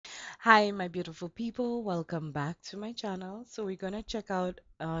Hi, my beautiful people. Welcome back to my channel. So we're gonna check out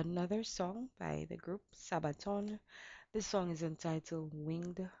another song by the group SABATON. This song is entitled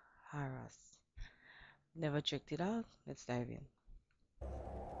Winged Horrors. Never checked it out. Let's dive in.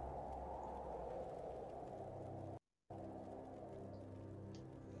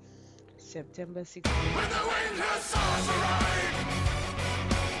 September 16th. When the wind has Hussars arrived,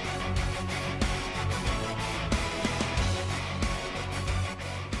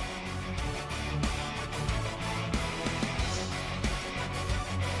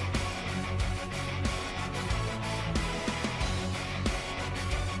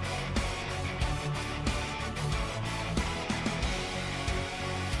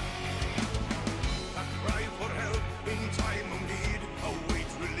 a cry for help in time of need, await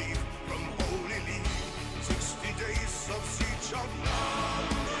relief from Holy League. 60 days of siege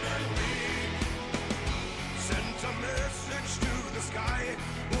outnumbered and weak. Sent a message to the sky,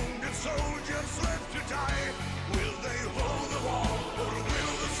 wounded soldiers left to die. Will they hold the wall, or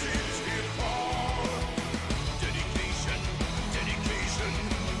will the city fall? Dedication, dedication,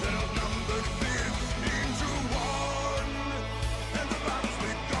 that outnumbered 15 to 1. And the battle's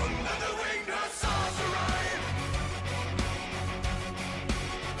begun, and the winged hussars arrive,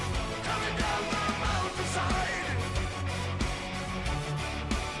 coming down the mountainside.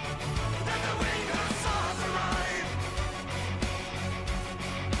 Then the winged hussars arrive,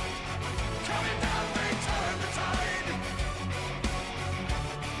 coming down, they turn the tide.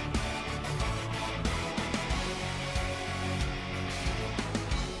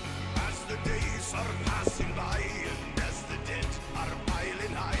 As the days are passing by, and as the dead are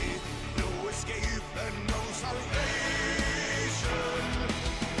piling high, no escape and no salvation.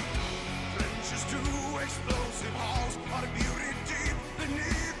 Trenches to explosive halls are buried deep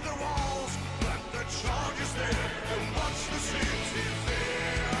beneath the walls. Plant the charges there and watch the city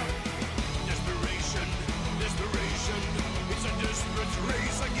fare. Desperation, desperation, it's a desperate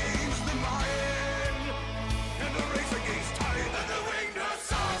race against the mind, and a race against time. And the winged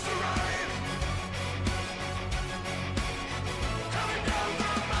hussars arrive, coming down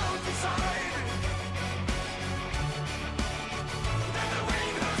the mountainside. Then the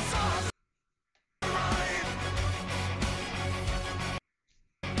winged hussars arrive,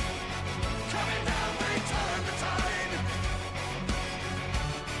 coming down, they turn the tide.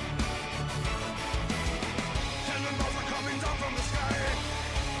 Cannonballs are coming down from the sky.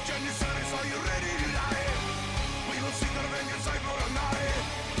 Janissaries, are you ready to die? We will seek our vengeance eye for an eye.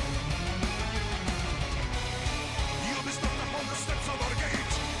 You'll be stopped upon the steps of our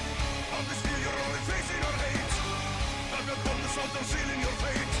gate. On this field you're only facing our hate. And upon the salt and sealing your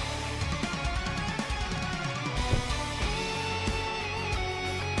fate.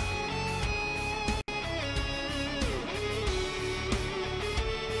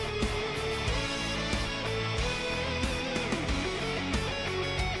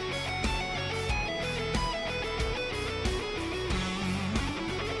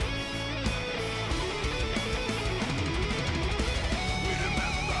 We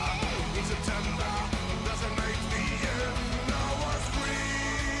remember in September, there's a night the year now was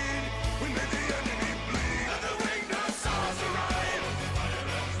green. We made the enemy bleed, and the winged hussars arrive,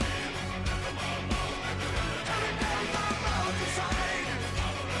 coming down the mountainside.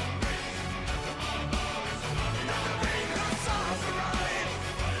 And the winged hussars arrive,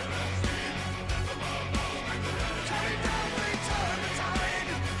 coming down, they turn the tide.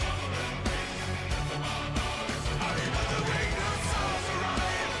 And the winged hussars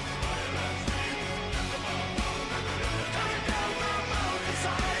arrive, coming down the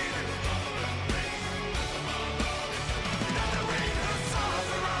mountainside. And the winged hussars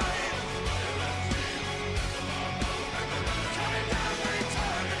arrive, coming down, they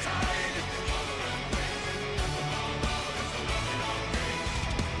turn the tide.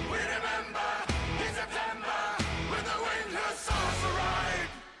 We remember in September when the winged hussars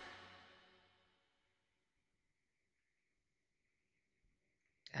arrived.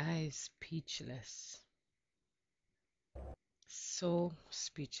 I speechless. So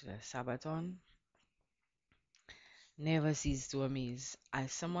speechless. Sabaton never ceases to amaze.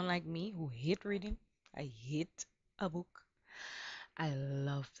 As someone like me who hate reading, I hate a book. I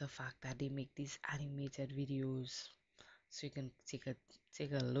love the fact that they make these animated videos so you can take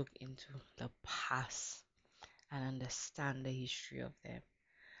a look into the past and understand the history of them.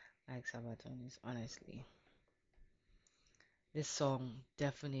 Like Sabaton is honestly, this song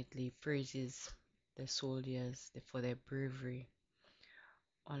definitely praises the soldiers for their bravery.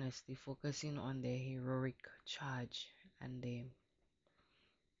 Honestly, focusing on their heroic charge and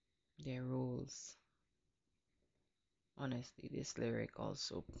their roles. Honestly, this lyric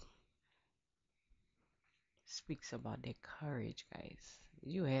also speaks about their courage, guys.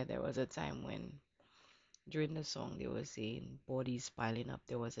 You hear there was a time when during the song they were saying bodies piling up.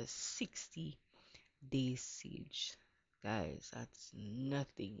 There was a 60-day siege. Guys, that's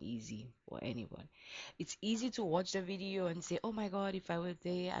nothing easy for anyone. It's easy to watch the video and say, oh my God, if I were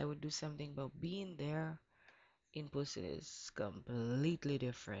there, I would do something. But being there in person is completely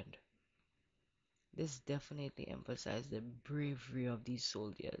different. This definitely emphasized the bravery of these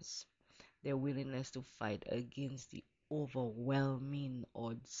soldiers, their willingness to fight against the overwhelming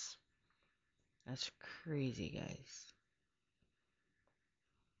odds. That's crazy, guys.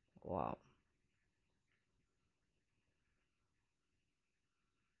 Wow.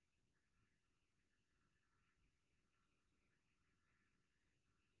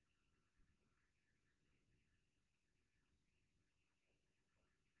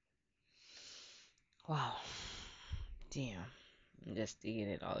 Wow. Damn. I'm just taking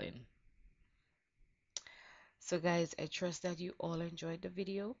it all in. So, guys, I trust that you all enjoyed the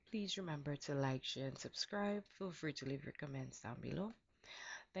video. Please remember to like, share, and subscribe. Feel free to leave your comments down below.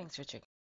 Thanks for checking.